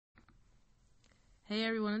Hey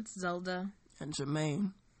everyone, it's Zelda. And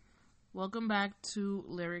Jermaine. Welcome back to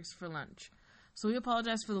Lyrics for Lunch. So we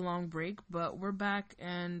apologize for the long break, but we're back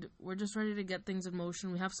and we're just ready to get things in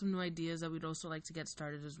motion. We have some new ideas that we'd also like to get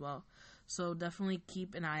started as well. So definitely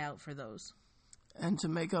keep an eye out for those. And to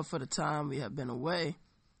make up for the time we have been away,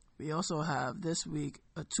 we also have this week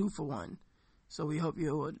a 2-for-1. So we hope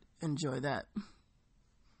you would enjoy that.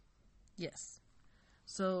 Yes.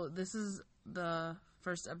 So this is the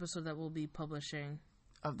first episode that we'll be publishing.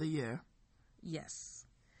 Of the year. Yes.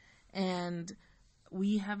 And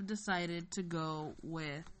we have decided to go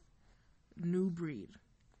with New Breed.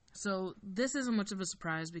 So this isn't much of a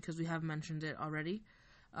surprise because we have mentioned it already.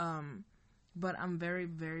 But I'm very,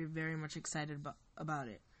 very, very much excited about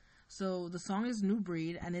it. So the song is New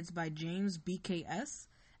Breed and it's by James BKS.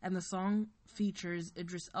 And the song features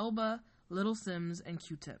Idris Elba, Little Simz, and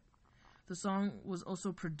Q-Tip. The song was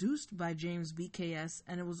also produced by James BKS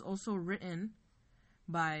and it was also written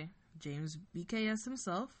by James BKS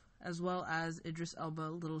himself, as well as Idris Elba,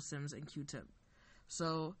 Little Simz, and Q-Tip.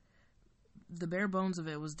 So the bare bones of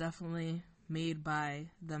it was definitely made by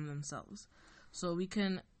them themselves. So we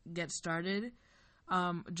can get started.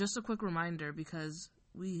 Just a quick reminder, because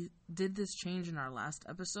we did this change in our last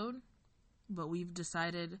episode, but we've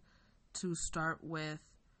decided to start with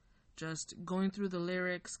just going through the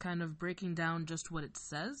lyrics, kind of breaking down just what it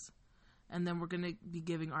says, and then we're going to be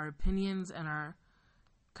giving our opinions and our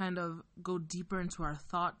kind of go deeper into our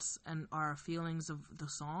thoughts and our feelings of the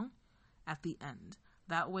song at the end.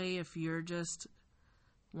 That way, if you're just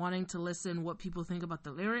wanting to listen what people think about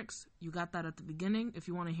the lyrics, you got that at the beginning. If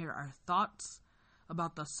you want to hear our thoughts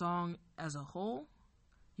about the song as a whole,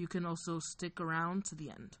 you can also stick around to the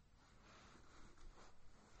end.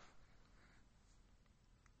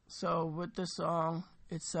 So with the song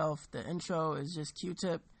itself, the intro is just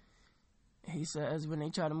Q-Tip. He says, when they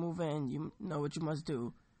try to move in, you know what you must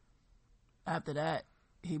do. After that,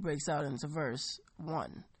 he breaks out into verse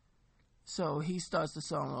 1. So he starts the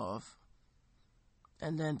song off.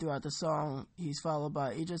 And then throughout the song, he's followed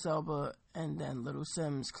by Idris Elba, and then Little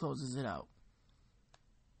Simz closes it out.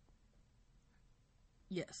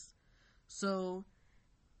 Yes. So,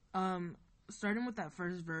 starting with that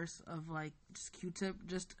first verse of, like, just Q-Tip,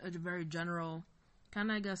 just a very general, kind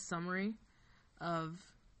of, I guess, summary of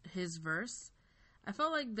his verse. I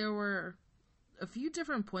felt like there were a few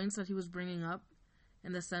different points that he was bringing up,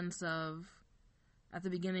 in the sense of, at the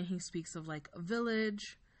beginning he speaks of like a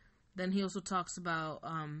village, then he also talks about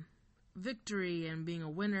victory and being a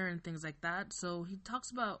winner and things like that. So he talks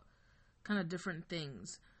about kind of different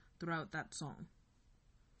things throughout that song.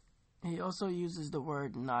 He also uses the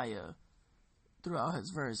word Naya throughout his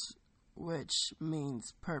verse, which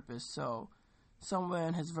means purpose. So somewhere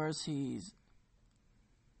in his verse he's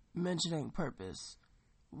mentioning purpose.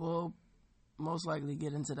 We'll most likely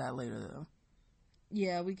get into that later, though.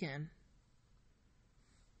 Yeah, we can.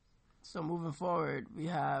 So moving forward,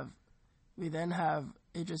 we then have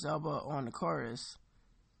Idris Elba on the chorus,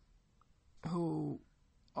 who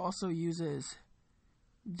also uses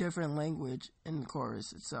different language in the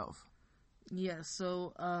chorus itself. Yeah,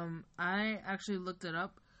 so I actually looked it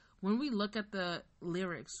up. When we look at the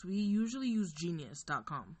lyrics, we usually use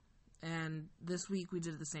Genius.com. And this week we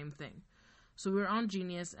did the same thing. So we were on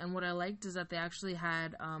Genius, and what I liked is that they actually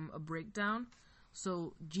had a breakdown.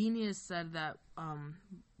 So Genius said that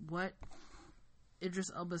what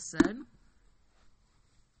Idris Elba said,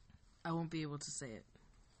 I won't be able to say it,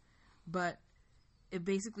 but it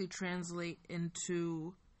basically translates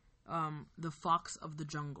into the fox of the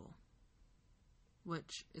jungle,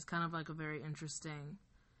 which is kind of like a very interesting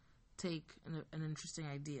take and an interesting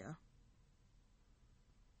idea.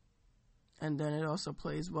 And then it also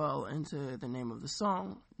plays well into the name of the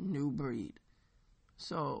song, New Breed.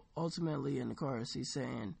 So ultimately in the chorus he's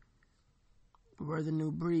saying, we're the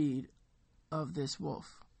new breed of this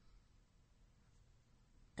wolf.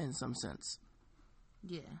 In some sense.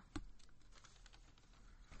 Yeah.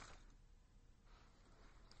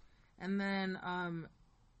 And then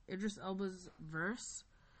Idris Elba's verse.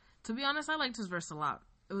 To be honest, I liked his verse a lot.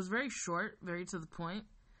 It was very short, very to the point,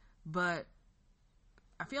 but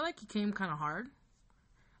I feel like he came kind of hard,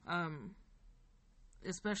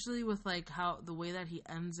 especially with like how the way that he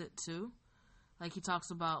ends it too. Like he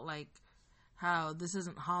talks about like how this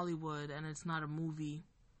isn't Hollywood and it's not a movie,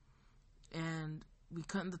 and we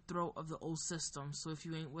cut in the throat of the old system. So if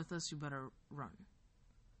you ain't with us, you better run.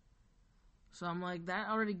 So I'm like, that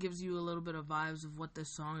already gives you a little bit of vibes of what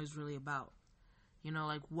this song is really about. You know,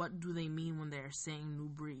 like what do they mean when they're saying new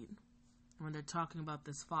breed, when they're talking about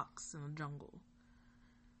this fox in the jungle.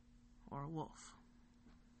 Or a wolf.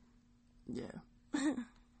 Yeah.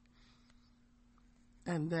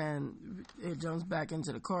 And then it jumps back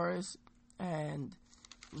into the chorus, and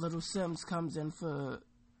Little Sims comes in for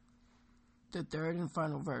the third and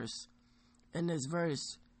final verse. In this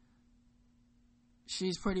verse,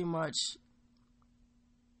 she's pretty much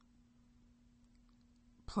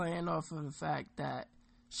playing off of the fact that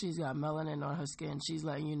she's got melanin on her skin. She's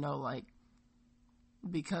letting you know, like,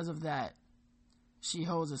 because of that, she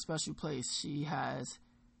holds a special place. She has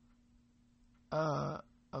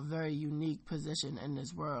a very unique position in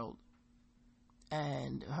this world.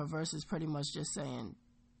 And her verse is pretty much just saying,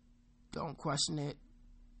 don't question it,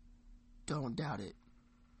 don't doubt it.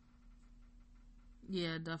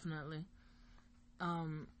 Yeah, definitely.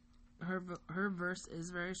 Her verse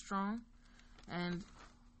is very strong, and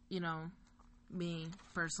you know, me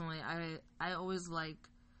personally, I always like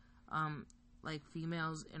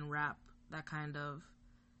females in rap that kind of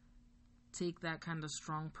take that kind of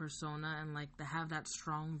strong persona and like to have that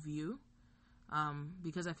strong view,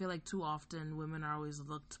 because I feel like too often women are always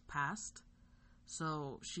looked past,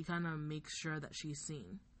 so she kind of makes sure that she's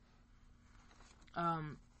seen.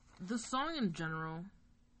 The song in general,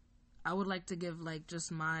 I would like to give like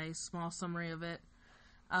just my small summary of it.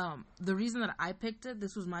 The reason that I picked it,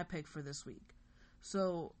 this was my pick for this week.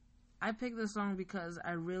 So I picked this song because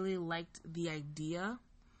I really liked the idea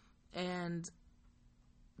and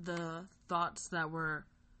the thoughts that were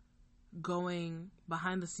going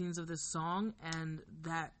behind the scenes of this song, and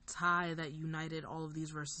that tie that united all of these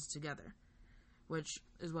verses together, which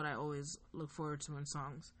is what I always look forward to in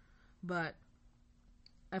songs. But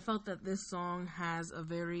I felt that this song has a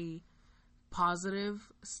very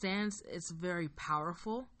positive stance. It's very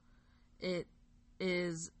powerful. It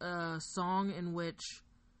is a song in which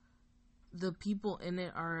the people in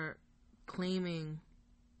it are claiming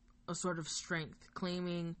a sort of strength,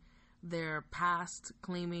 claiming their past,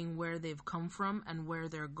 claiming where they've come from and where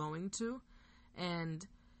they're going to. And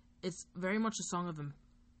it's very much a song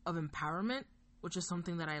of empowerment, which is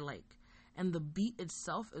something that I like. And the beat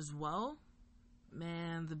itself as well,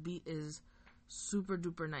 man, the beat is super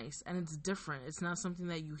duper nice, and it's different. It's not something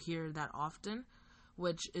that you hear that often,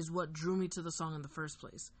 which is what drew me to the song in the first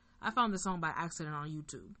place. I found this song by accident on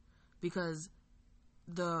YouTube because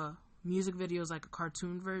the music video is like a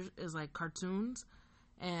cartoon version, is like cartoons,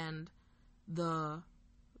 and the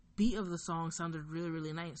beat of the song sounded really,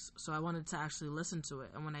 really nice. So I wanted to actually listen to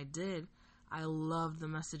it, and when I did, I loved the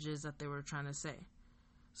messages that they were trying to say.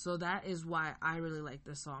 So that is why I really like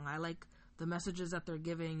this song. I like the messages that they're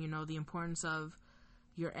giving, you know, the importance of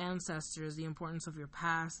your ancestors, the importance of your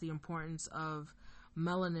past, the importance of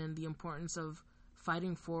melanin, the importance of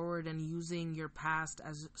fighting forward and using your past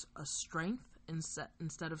as a strength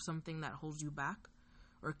instead of something that holds you back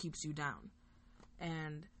or keeps you down.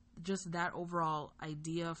 And just that overall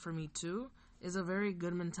idea for me too is a very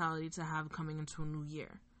good mentality to have coming into a new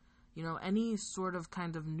year. You know, any sort of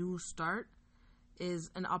kind of new start is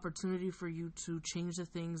an opportunity for you to change the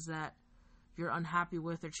things that you're unhappy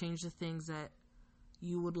with, or change the things that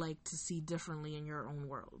you would like to see differently in your own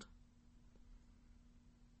world.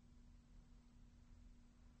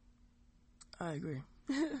 I agree.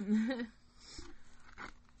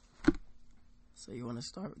 So you want to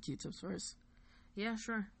start with Q-Tips first? Yeah,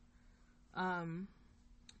 sure.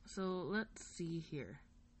 So let's see here.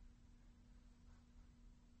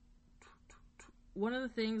 One of the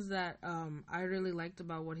things that I really liked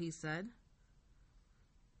about what he said,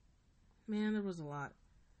 man, there was a lot.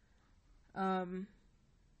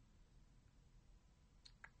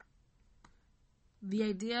 The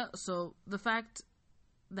idea, so the fact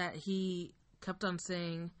that he kept on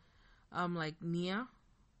saying, like, Nia,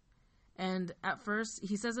 and at first,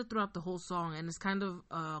 he says it throughout the whole song, and it's kind of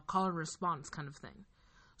a call and response kind of thing.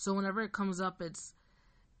 So whenever it comes up,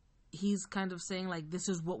 he's kind of saying, like, this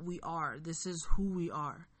is what we are, this is who we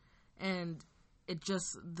are, and it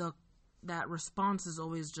just, that response is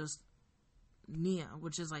always just Nia,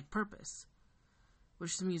 which is like purpose,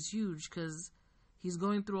 which to me is huge, because he's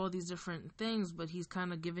going through all these different things, but he's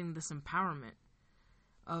kind of giving this empowerment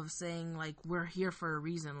of saying, like, we're here for a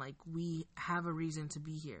reason, like, we have a reason to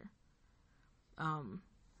be here.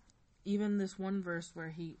 Even this one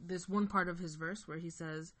part of his verse where he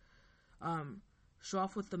says, show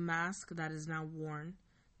off with the mask that is now worn,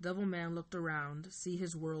 devil man looked around, see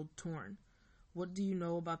his world torn. What do you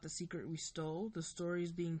know about the secret we stole? The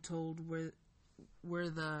stories being told were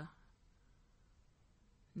the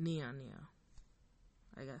Nia,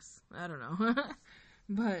 I guess. I don't know.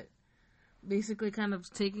 But basically kind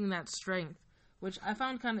of taking that strength, which I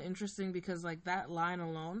found kind of interesting, because like that line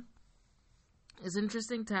alone is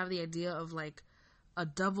interesting, to have the idea of like a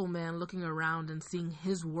devil man looking around and seeing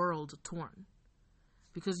his world torn.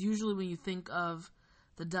 Because usually when you think of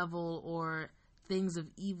the devil or things of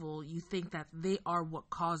evil, you think that they are what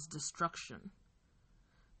caused destruction.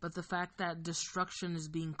 But the fact that destruction is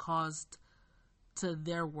being caused to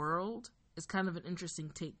their world is kind of an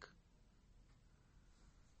interesting take.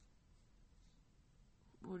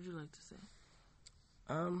 What would you like to say?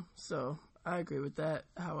 So I agree with that.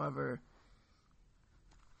 However,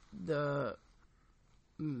 the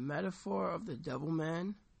metaphor of the devil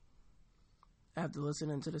man, after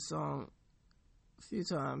listening to the song a few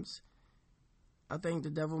times, I think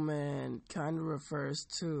the devil man kind of refers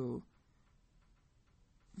to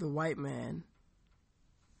the white man,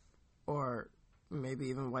 or maybe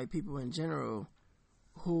even white people in general,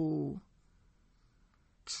 who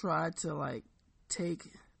try to like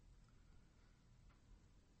take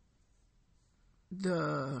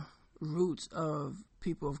the roots of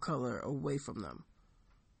people of color away from them.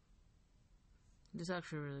 It's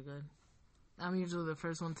actually really good. I'm usually the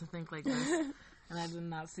first one to think like this, and I did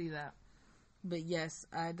not see that. But yes,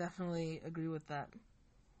 I definitely agree with that.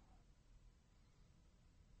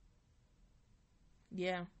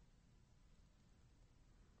 Yeah.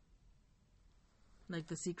 Like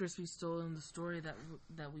the secrets we stole in the story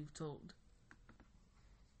that we've told.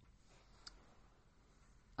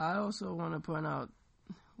 I also want to point out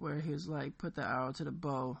where he was like, put the arrow to the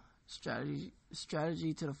bow,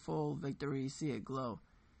 strategy to the full, victory, see it glow.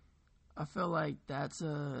 I feel like that's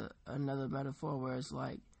another metaphor where it's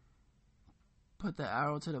like, put the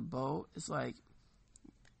arrow to the bow. It's like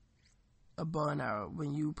a bow and arrow.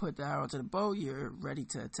 When you put the arrow to the bow, you're ready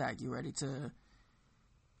to attack. You're ready to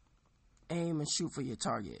aim and shoot for your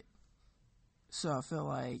target. So I feel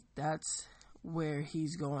like that's where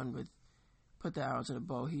he's going with put the arrow to the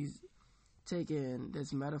bow. He's taking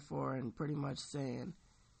this metaphor and pretty much saying,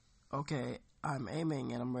 okay, I'm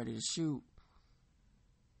aiming and I'm ready to shoot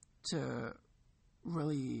to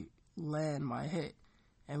really land my hit.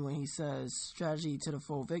 And when he says strategy to the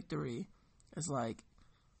full victory, it's like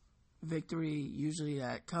victory usually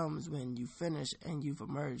that comes when you finish and you've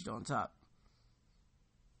emerged on top.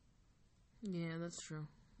 Yeah, that's true.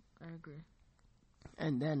 I agree.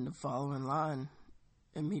 And then the following line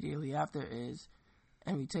immediately after is,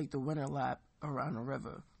 and we take the winter lap around the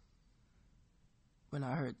river. When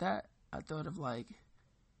I heard that, I thought of like,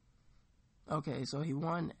 okay, so he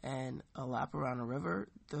won and a lap around the river.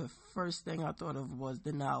 The first thing I thought of was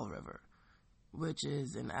the Nile River, which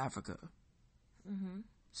is in Africa. Mm-hmm.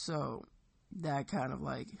 So that kind of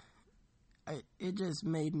like, it just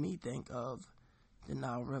made me think of the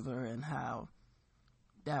Nile River and how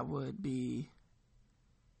that would be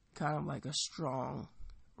kind of like a strong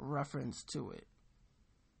reference to it.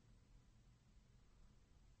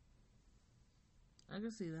 I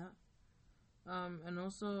can see that. And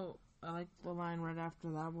also, I like the line right after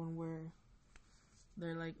that one where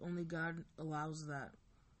they're like, only God allows that.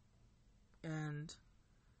 And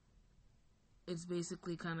it's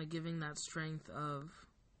basically kind of giving that strength of,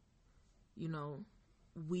 you know,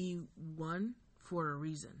 we won for a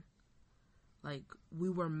reason. Like, we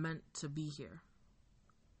were meant to be here.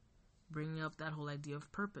 Bringing up that whole idea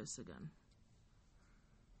of purpose again.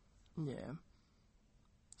 Yeah.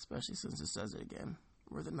 Especially since it says it again.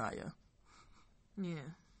 We're the Naya. Yeah.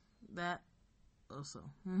 That also.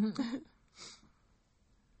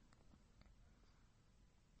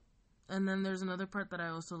 And then there's another part that I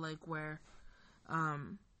also like where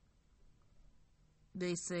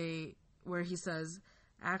they say, where he says,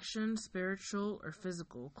 action, spiritual or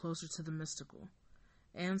physical, closer to the mystical.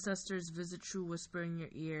 Ancestors visit you, whisper in your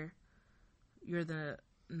ear, you're the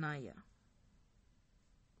Naya.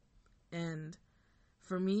 And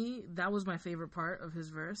for me, that was my favorite part of his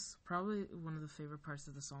verse. Probably one of the favorite parts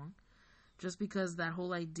of the song. Just because that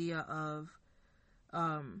whole idea of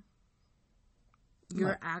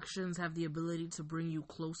your actions have the ability to bring you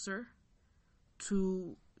closer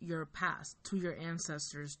to your past, to your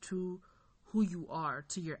ancestors, to who you are,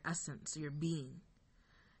 to your essence, your being.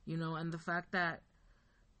 You know, and the fact that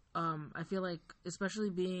I feel like, especially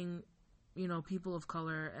being, you know, people of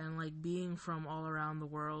color and like being from all around the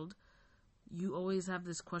world, you always have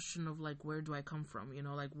this question of like, where do I come from? You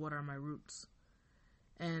know, like, what are my roots?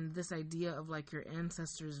 And this idea of like your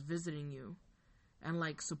ancestors visiting you and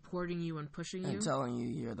like supporting you and pushing you. And telling you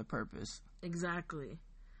you're the purpose. Exactly.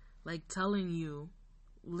 Like telling you,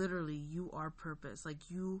 literally, you are purpose. Like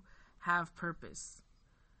you have purpose.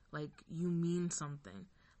 Like you mean something.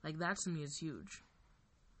 Like that to me is huge.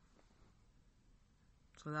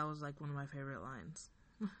 So that was like one of my favorite lines.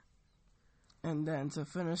 And then to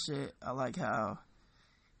finish it, I like how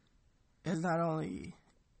it's not only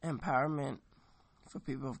empowerment for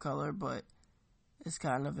people of color, but it's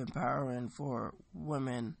kind of empowering for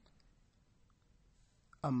women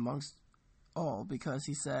amongst all, because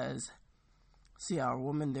he says, see, our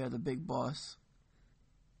women, they're the big boss,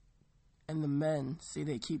 and the men, see,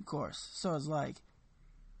 they keep course. So it's like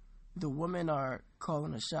the women are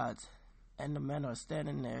calling the shots, and the men are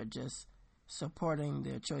standing there just supporting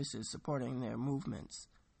their choices, supporting their movements.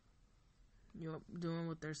 You're doing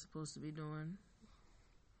what they're supposed to be doing,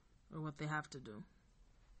 or what they have to do.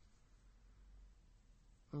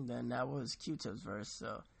 And then that was Q-Tip's verse,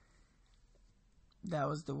 so that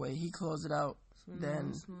was the way he closed it out. So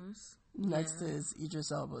then next is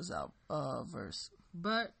Idris Elba's verse.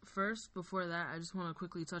 But first, before that, I just want to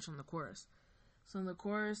quickly touch on the chorus. So in the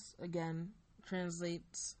chorus, again,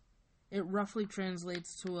 it roughly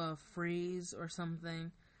translates to a phrase or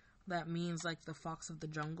something that means like the fox of the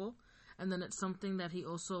jungle. And then it's something that he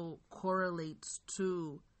also correlates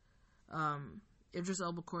to, Idris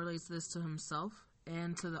Elba correlates this to himself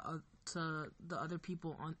and to the other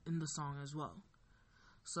people in the song as well.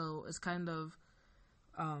 So it's kind of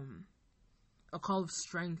a call of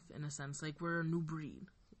strength in a sense. Like, we're a new breed.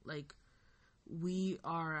 Like, we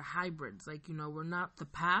are hybrids. Like, we're not the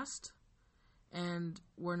past, and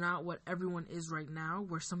we're not what everyone is right now.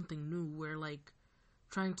 We're something new. We're like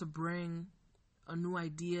trying to bring a new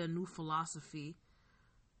idea, a new philosophy,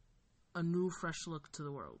 a new fresh look to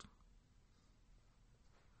the world.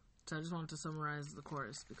 So I just wanted to summarize the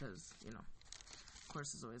chorus because,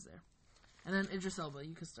 chorus is always there. And then Idris Elba,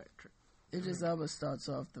 you can start. Idris Elba starts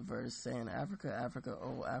off the verse saying, Africa, Africa,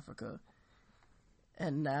 oh Africa.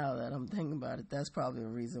 And now that I'm thinking about it, that's probably a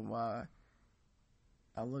reason why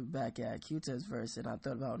I look back at Q-Tip's verse and I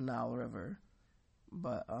thought about Nile River.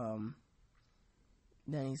 But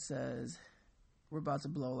then he says, we're about to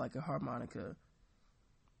blow like a harmonica.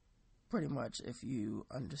 Pretty much, if you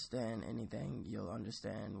understand anything, you'll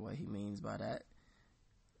understand what he means by that.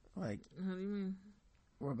 Like, how do you mean?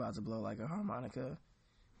 We're about to blow like a harmonica.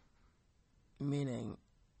 Meaning,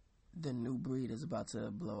 the new breed is about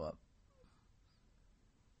to blow up.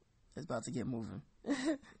 It's about to get moving.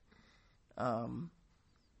 And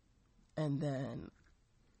then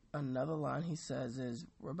another line he says is,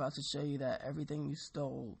 we're about to show you that everything you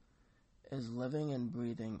stole is living and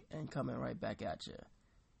breathing and coming right back at you.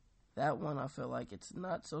 That one, I feel like it's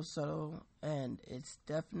not so subtle, and it's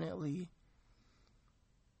definitely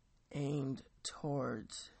aimed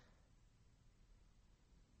towards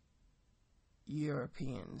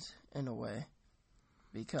Europeans in a way,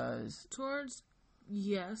 because towards,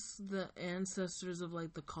 yes, the ancestors of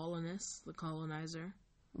like the colonists, the colonizer.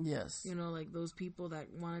 Yes. Like those people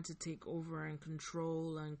that wanted to take over and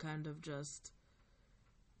control and kind of just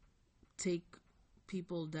take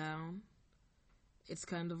people down. It's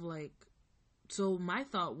kind of like, so my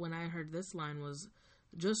thought when I heard this line was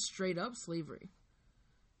just straight up slavery.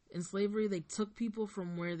 In slavery, they took people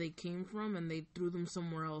from where they came from and they threw them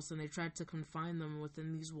somewhere else, and they tried to confine them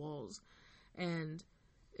within these walls. And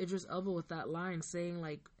Idris Elba with that line saying,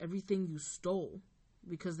 like, everything you stole,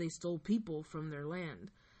 because they stole people from their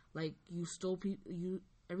land. Like, you stole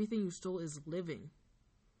everything you stole is living.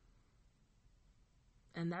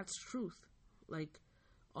 And that's truth. Like,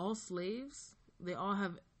 all slaves, they all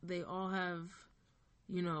have,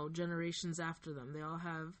 generations after them. They all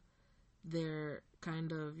have their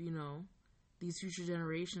kind of, these future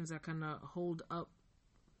generations that kind of hold up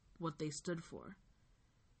what they stood for.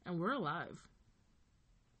 And we're alive.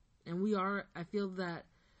 And we are, I feel that,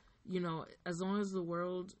 as long as the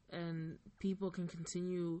world and people can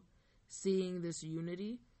continue seeing this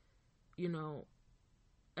unity,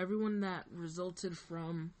 everyone that resulted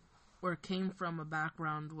from or came from a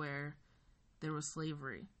background where there was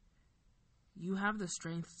slavery, you have the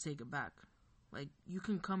strength to take it back. Like, you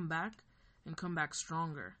can come back and come back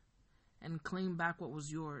stronger and claim back what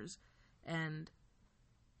was yours and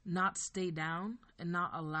not stay down and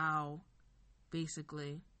not allow,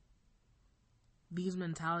 basically, these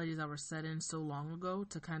mentalities that were set in so long ago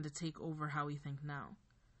to kind of take over how we think now.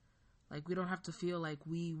 Like, we don't have to feel like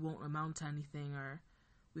we won't amount to anything, or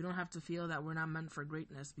we don't have to feel that we're not meant for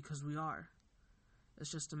greatness, because we are.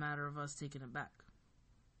 It's just a matter of us taking it back.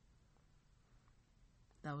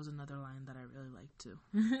 That was another line that I really liked too.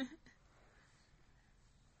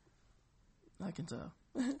 I can tell.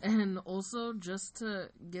 And also, just to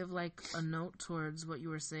give like a note towards what you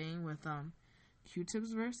were saying with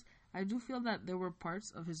Q-Tip's verse, I do feel that there were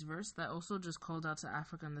parts of his verse that also just called out to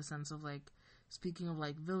Africa in the sense of like speaking of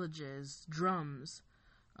like villages, drums,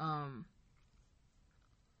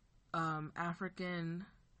 African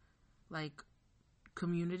like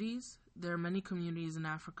communities. There are many communities in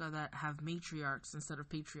Africa that have matriarchs instead of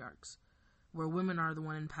patriarchs, where women are the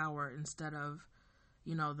one in power instead of,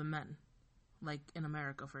 the men. like in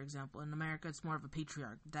America, for example. In America, it's more of a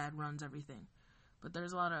patriarch. Dad runs everything. But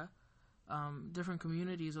there's a lot of different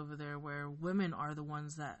communities over there where women are the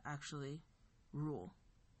ones that actually rule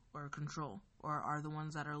or control, or are the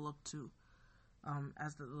ones that are looked to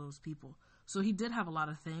as those people. So he did have a lot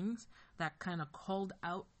of things that kind of called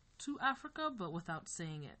out to Africa, but without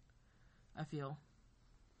saying it, I feel.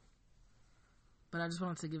 But I just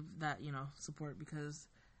wanted to give that, support, because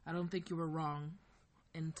I don't think you were wrong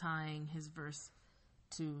in tying his verse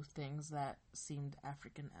to things that seemed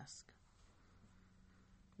African-esque.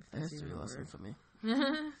 A history lesson for me.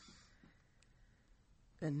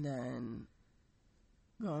 And then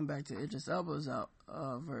going back to Idris Elba's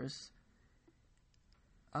verse,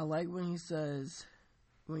 I like when he says,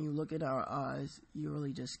 "When you look at our eyes, you're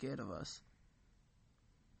really just scared of us."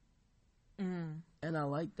 And I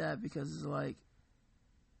like that because it's like,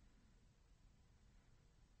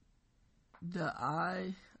 the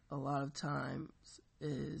eye, a lot of times,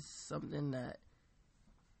 is something that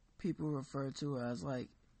people refer to as like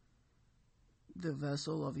the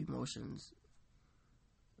vessel of emotions.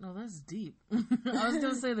 No, that's deep. I was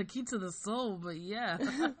going to say the key to the soul, but yeah.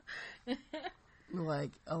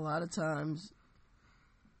 Like, a lot of times,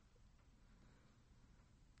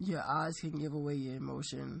 your eyes can give away your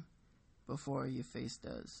emotion before your face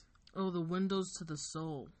does. Oh, the windows to the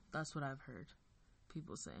soul. That's what I've heard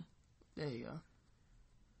people say. There you go.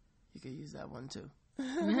 You could use that one too.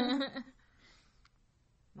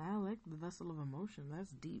 I like the vessel of emotion.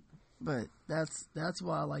 That's deep. But that's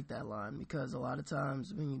why I like that line, because a lot of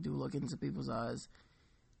times when you do look into people's eyes,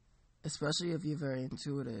 especially if you're very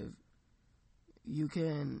intuitive, you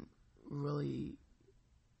can really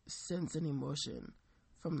sense an emotion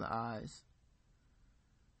from the eyes.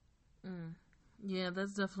 Yeah,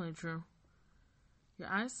 that's definitely true. Your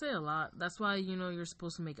eyes say a lot. That's why, you're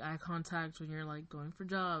supposed to make eye contact when you're, like, going for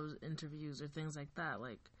jobs, interviews, or things like that.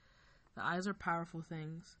 Like, the eyes are powerful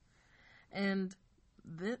things. And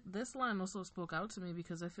this line also spoke out to me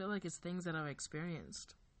because I feel like it's things that I've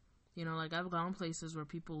experienced. Like, I've gone places where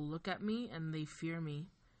people look at me and they fear me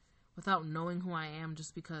without knowing who I am,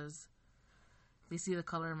 just because they see the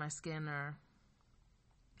color of my skin, or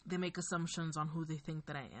they make assumptions on who they think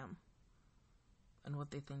that I am and what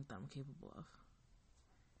they think that I'm capable of.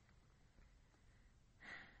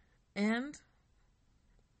 And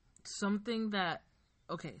something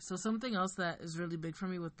else that is really big for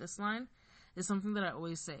me with this line is something that I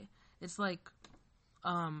always say. It's like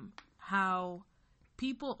how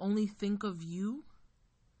people only think of you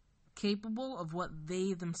capable of what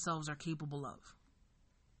they themselves are capable of.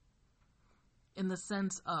 In the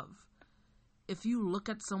sense of, if you look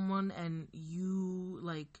at someone and you,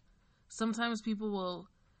 like, sometimes people will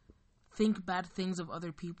think bad things of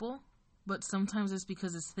other people, but sometimes it's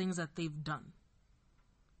because it's things that they've done.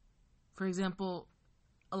 For example,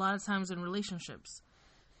 a lot of times in relationships,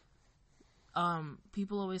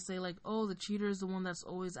 people always say, like, oh, the cheater is the one that's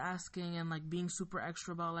always asking and, like, being super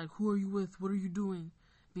extra about, like, who are you with? What are you doing?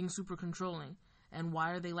 Being super controlling. And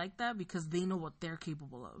why are they like that? Because they know what they're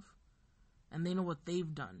capable of. And they know what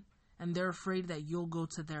they've done. And they're afraid that you'll go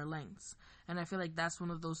to their lengths. And I feel like that's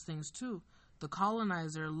one of those things, too. The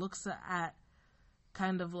colonizer looks at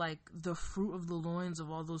kind of like the fruit of the loins of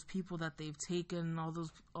all those people that they've taken, all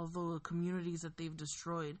the communities that they've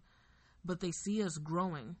destroyed. But they see us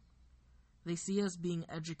growing. They see us being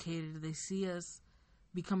educated. They see us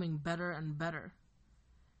becoming better and better.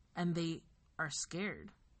 And they are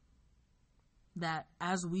scared that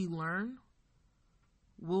as we learn,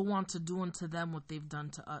 we'll want to do unto them what they've done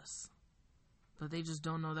to us. But they just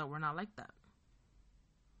don't know that we're not like that.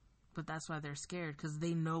 But that's why they're scared, because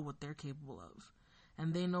they know what they're capable of.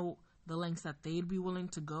 And they know the lengths that they'd be willing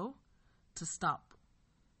to go to stop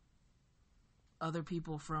other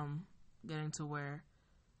people from getting to where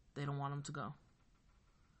they don't want them to go.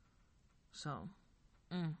 So,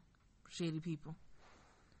 shady people.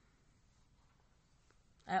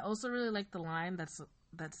 I also really like the line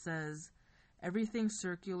that says, everything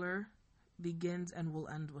circular begins and will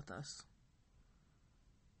end with us.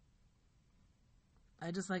 I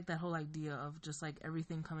just like that whole idea of just like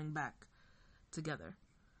everything coming back together.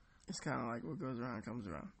 It's kind of like what goes around comes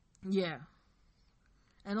around. Yeah.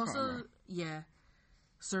 And also, yeah,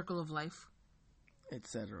 circle of life.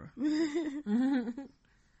 Etc.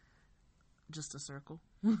 Just a circle.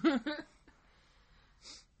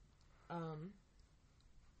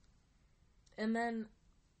 And then,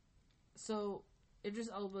 so Idris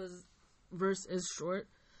Elba's verse is short.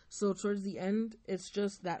 So towards the end, it's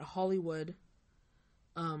just that Hollywood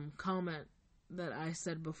comment that I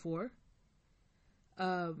said before.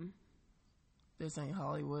 This ain't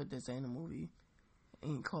Hollywood. This ain't a movie.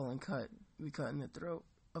 Ain't calling cut we cutting the throat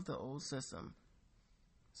of the old system.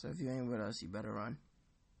 So if you ain't with us, you better run.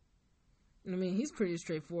 I mean, he's pretty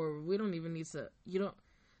straightforward. We don't even need to,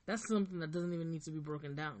 that's something that doesn't even need to be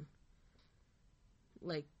broken down.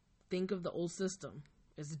 Like, think of the old system.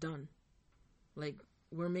 It's done. Like,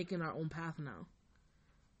 we're making our own path now.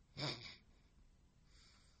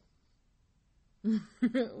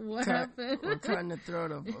 What happened? We're cutting the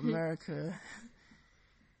throat of America.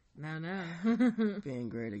 Now. Being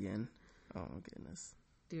great again. Oh my goodness.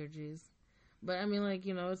 Dear jeez. But I mean, like,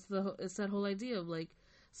 it's that whole idea of, like,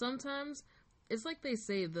 sometimes it's like they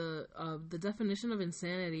say the definition of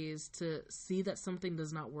insanity is to see that something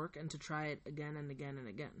does not work and to try it again and again and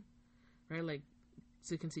again, right? Like,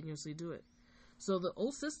 to continuously do it. So the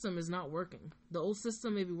old system is not working. The old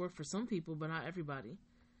system maybe worked for some people, but not everybody.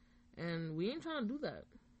 And we ain't trying to do that.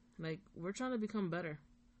 Like, we're trying to become better.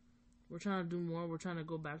 We're trying to do more. We're trying to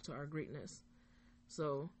go back to our greatness.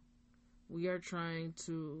 So we are trying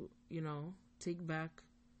to, take back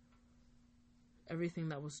everything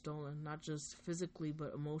that was stolen, not just physically,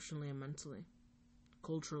 but emotionally and mentally,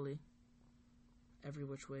 culturally, every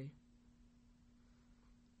which way.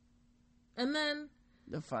 And then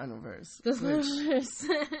the final verse. The final verse.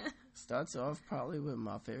 Starts off probably with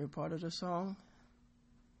my favorite part of the song.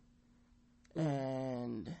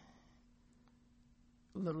 And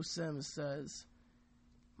Little Sim says,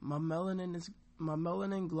 my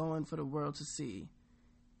melanin glowing for the world to see.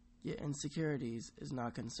 Your insecurities is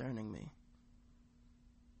not concerning me.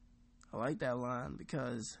 I like that line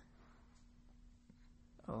because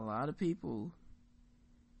a lot of people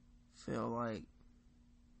feel like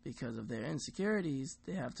because of their insecurities,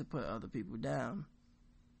 they have to put other people down.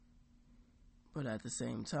 But at the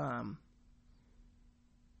same time,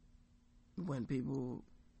 when people,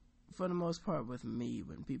 for the most part with me,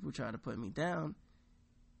 when people try to put me down,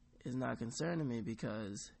 it's not concerning me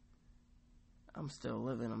because I'm still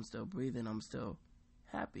living, I'm still breathing, I'm still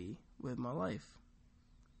happy with my life.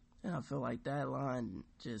 And I feel like that line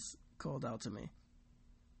just called out to me.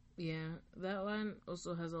 Yeah, that line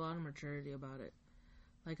also has a lot of maturity about it.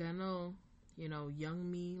 Like, I know, young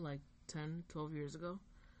me, like 10, 12 years ago,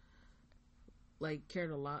 like,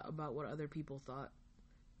 cared a lot about what other people thought.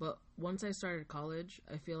 But once I started college,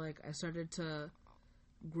 I feel like I started to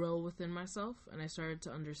grow within myself, and I started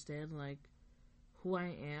to understand, like, who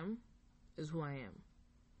I am is who I am.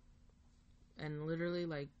 And literally,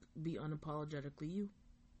 like, be unapologetically you.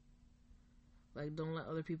 Like, don't let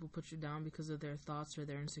other people put you down because of their thoughts or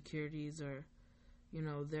their insecurities or,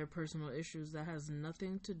 their personal issues. That has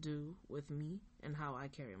nothing to do with me and how I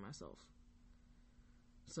carry myself.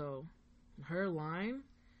 So, her line,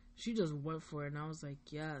 she just went for it, and I was like,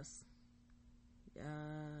 yes.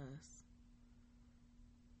 Yes.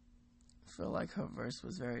 I feel like her verse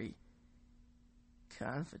was very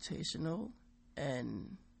confrontational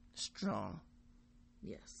and strong.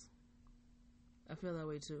 Yes. I feel that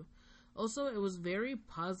way too. Also, it was very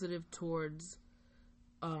positive towards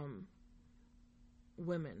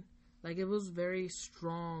women. Like, it was very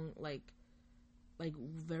strong, like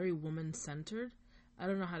very woman-centered. I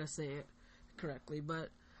don't know how to say it correctly, but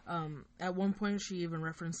at one point she even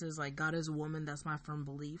references, like, God is a woman, that's my firm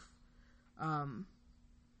belief. And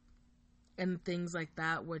things like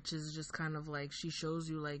that, which is just kind of like, she shows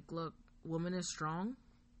you, like, look, woman is strong.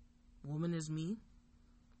 Woman is me.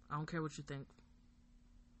 I don't care what you think.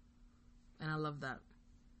 And I love that.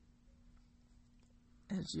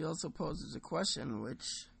 And she also poses a question,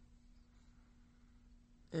 which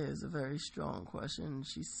is a very strong question.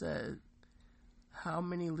 She said, how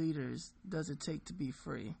many leaders does it take to be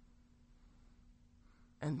free?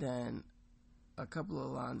 And then a couple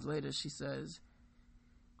of lines later, she says,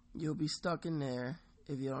 you'll be stuck in there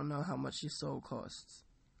if you don't know how much your soul costs.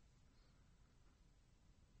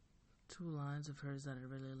 Two lines of hers that I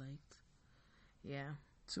really liked. Yeah.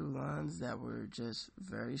 Two lines that were just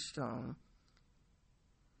very strong.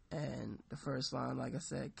 And the first line, like I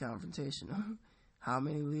said, confrontational. How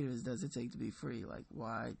many leaders does it take to be free? Like,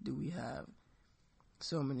 why do we have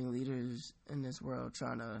so many leaders in this world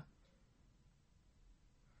trying to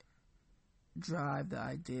drive the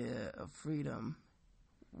idea of freedom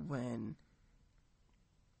when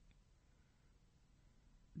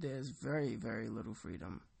there's very, very little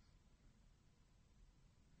freedom?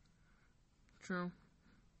 True.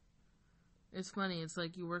 It's funny. It's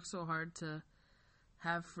like you work so hard to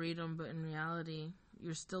have freedom, but in reality,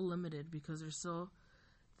 you're still limited because there's still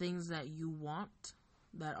things that you want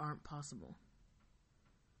that aren't possible.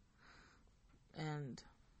 And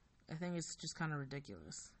I think it's just kind of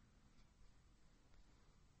ridiculous.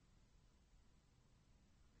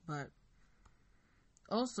 But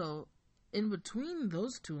also, in between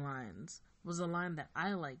those two lines, was a line that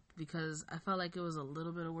I liked because I felt like it was a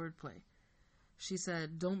little bit of wordplay. She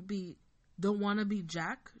said, don't want to be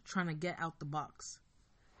Jack trying to get out the box.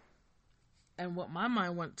 And what my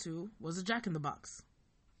mind went to was a Jack in the Box,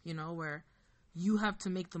 where you have to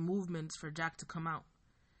make the movements for Jack to come out.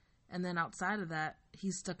 And then outside of that,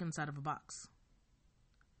 he's stuck inside of a box.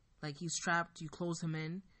 Like, he's trapped, you close him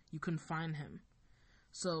in, you confine him.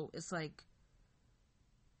 So it's like,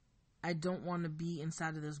 I don't want to be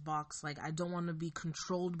inside of this box. Like, I don't want to be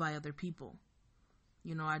controlled by other people.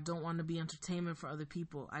 I don't want to be entertainment for other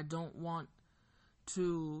people. I don't want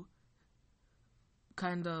to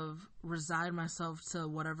kind of reside myself to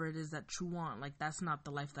whatever it is that you want. Like, that's not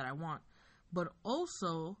the life that I want. But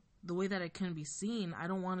also, the way that it can be seen, I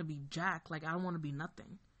don't want to be Jack. Like, I don't want to be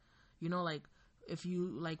nothing. Like, if you,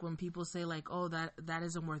 like, when people say, like, oh, that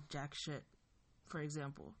isn't worth jack shit, for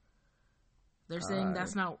example. They're saying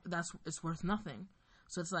it's worth nothing.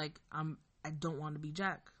 So it's like, I don't want to be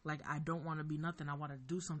Jack. Like, I don't want to be nothing. I want to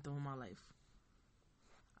do something with my life.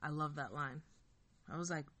 I love that line. I was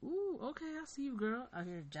like, ooh, okay, I see you, girl. Out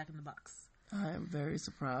here, Jack in the Box. I am very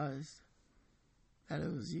surprised that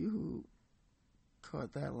it was you who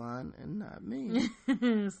caught that line and not me.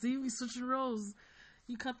 See, we switching roles.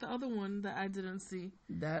 You caught the other one that I didn't see.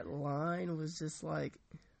 That line was just like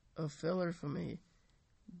a filler for me.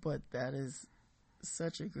 But that is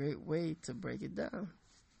such a great way to break it down.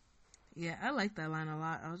 Yeah, I like that line a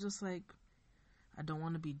lot. I was just like, I don't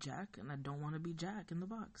want to be Jack, and I don't want to be Jack in the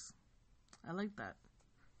Box. I like that.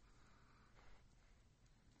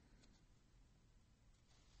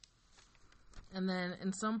 And then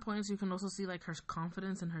in some points, you can also see, like, her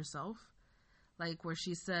confidence in herself. Like, where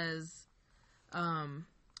she says,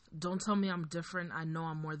 don't tell me I'm different. I know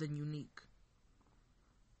I'm more than unique.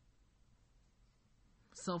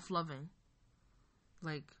 Self-loving.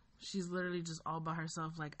 Like, she's literally just all by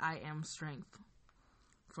herself. Like, I am strength.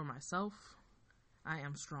 For myself, I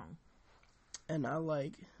am strong. And I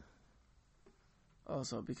like,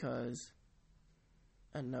 also because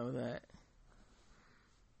I know that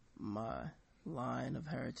my line of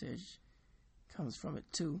heritage comes from it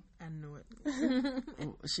too. I knew it.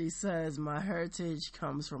 She says, my heritage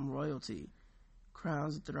comes from royalty,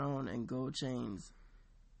 crowns, throne, and gold chains.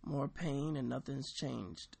 More pain and nothing's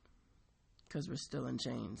changed because we're still in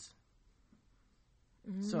chains.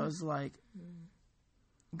 Mm-hmm. So it's like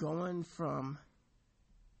going from,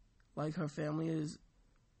 like, her family is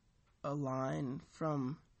a line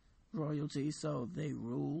from royalty, so they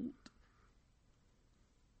ruled.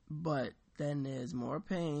 But then there's more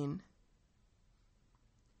pain,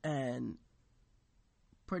 and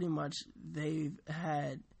pretty much they've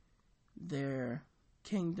had their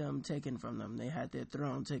kingdom taken from them. They had their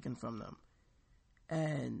throne taken from them.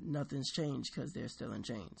 And nothing's changed because they're still in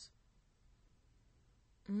chains.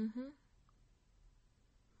 Mm-hmm.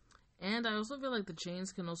 And I also feel like the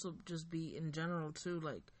chains can also just be in general, too.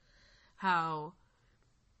 Like, how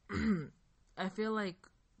I feel like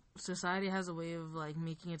society has a way of, like,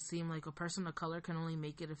 making it seem like a person of color can only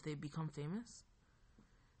make it if they become famous.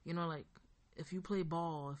 Like, if you play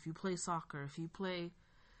ball, if you play soccer, if you play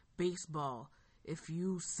baseball, if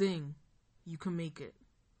you sing, you can make it.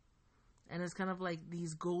 And it's kind of like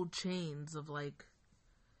these gold chains of, like,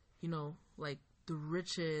 like the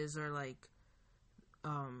riches, or like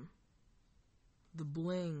the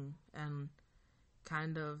bling, and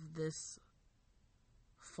kind of this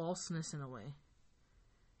falseness in a way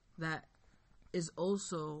that is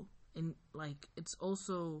also in, like, it's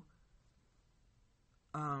also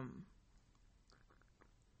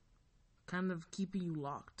kind of keeping you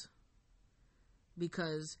locked,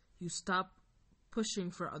 because you stop pushing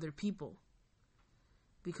for other people.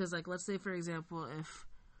 Because, like, let's say, for example, if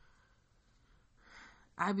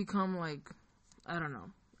I become, like, I don't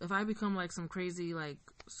know, if I become, like, some crazy, like,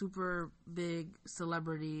 super big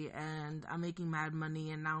celebrity, and I'm making mad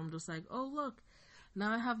money, and now I'm just like, oh, look,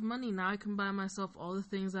 now I have money, now I can buy myself all the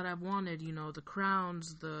things that I've wanted, the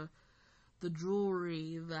crowns, the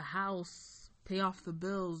jewelry, the house, pay off the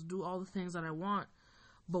bills, do all the things that I want.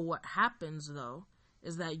 But what happens, though,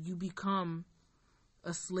 is that you become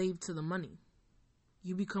a slave to the money.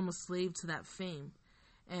 You become a slave to that fame.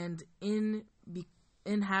 And in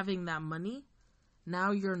having that money,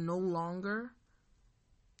 now you're no longer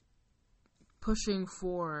pushing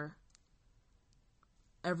for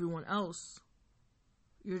everyone else.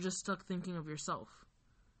 You're just stuck thinking of yourself.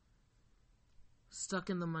 Stuck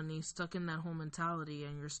in the money, stuck in that whole mentality,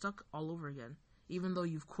 and you're stuck all over again, even though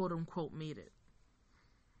you've quote-unquote made it.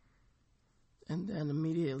 And then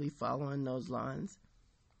immediately following those lines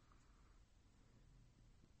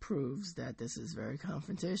proves that this is very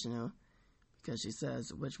confrontational, because she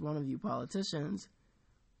says, which one of you politicians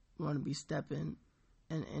want to be stepping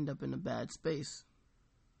and end up in a bad space?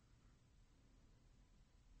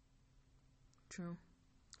 True.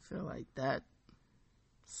 I feel like that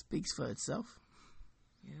speaks for itself.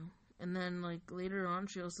 Yeah. And then, like, later on,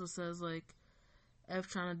 she also says, like, F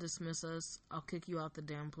trying to dismiss us, I'll kick you out the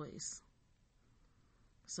damn place.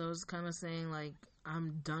 So it's kind of saying, like,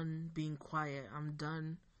 I'm done being quiet. I'm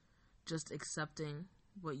done just accepting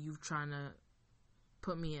what you've trying to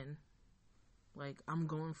put me in. Like, I'm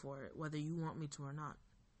going for it, whether you want me to or not.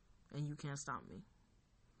 And you can't stop me.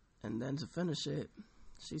 And then to finish it,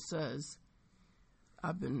 she says,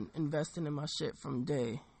 I've been investing in my shit from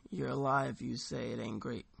day. You're a lie if you say it ain't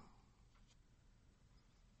great.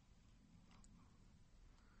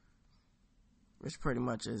 Which pretty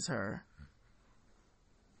much is her.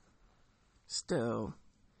 Still,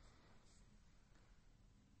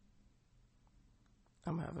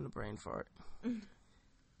 I'm having a brain fart.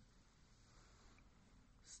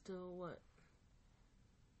 Still what?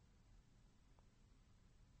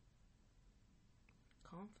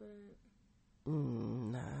 Confident?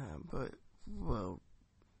 Nah, but, well,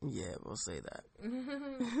 yeah, we'll say that.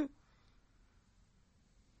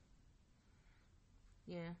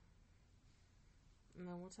 Yeah. And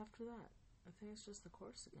then what's after that? I think it's just the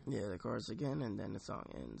chorus again. Yeah, the chorus again, and then the song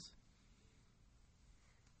ends.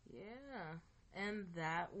 Yeah. And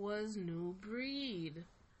that was New Breed.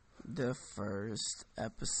 The first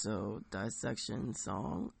episode dissection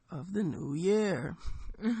song of the new year.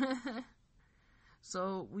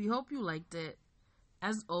 So we hope you liked it.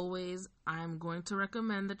 As always, I'm going to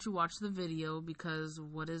recommend that you watch the video because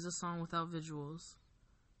what is a song without visuals?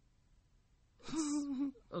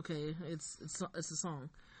 Okay, it's a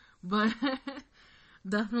song, but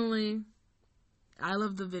definitely, I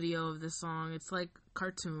love the video of this song. It's like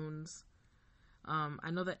cartoons.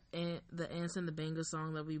 I know that the Ants and the Banga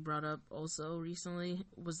song that we brought up also recently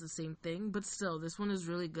was the same thing, but still, this one is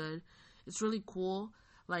really good. It's really cool.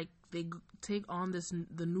 Like, they take on the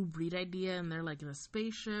New Breed idea, and they're like in a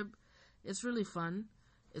spaceship. It's really fun.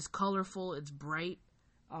 It's colorful. It's bright.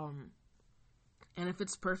 And it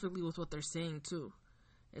fits perfectly with what they're saying, too.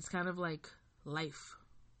 It's kind of like life.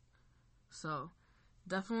 So,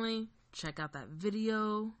 definitely check out that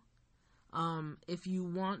video. If you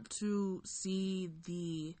want to see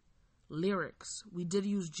the lyrics, we did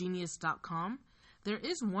use Genius.com. There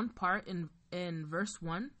is one part in verse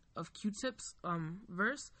 1 of Q-Tip's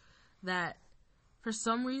verse that, for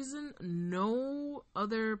some reason, no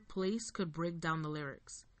other place could break down the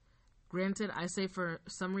lyrics. Granted, I say for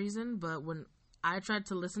some reason, but when I tried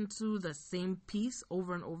to listen to the same piece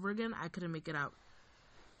over and over again, I couldn't make it out.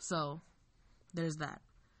 So, there's that.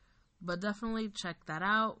 But definitely check that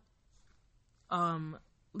out.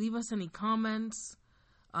 Leave us any comments.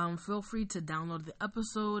 Feel free to download the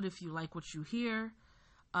episode if you like what you hear.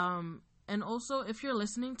 And also, if you're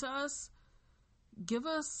listening to us, give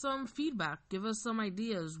us some feedback. Give us some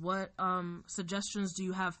ideas. What suggestions do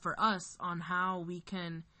you have for us on how we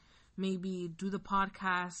can maybe do the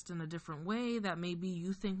podcast in a different way that maybe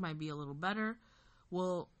you think might be a little better?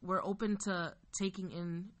 Well, we're open to taking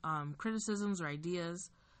in criticisms or ideas.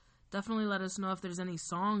 Definitely let us know if there's any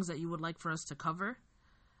songs that you would like for us to cover,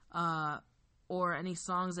 or any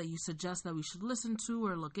songs that you suggest that we should listen to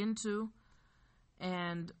or look into.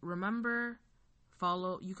 And remember,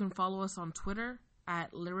 you can follow us on Twitter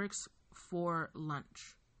at Lyrics for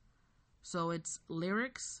Lunch. So it's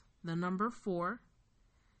lyrics, the number 4,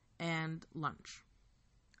 and lunch.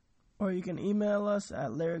 Or you can email us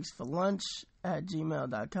at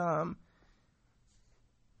lyricsforlunch@gmail.com.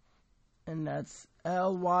 And that's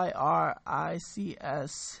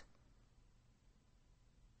LYRICS,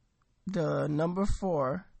 the number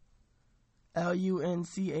 4,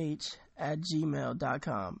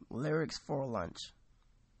 LUNCH@gmail.com. Lyrics for Lunch.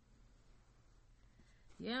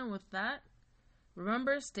 Yeah, and with that,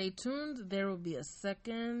 remember, stay tuned. There will be a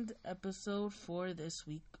second episode for this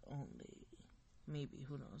week only. Maybe,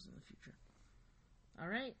 who knows in the future. All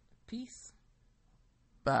right, peace.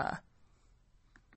 Bye.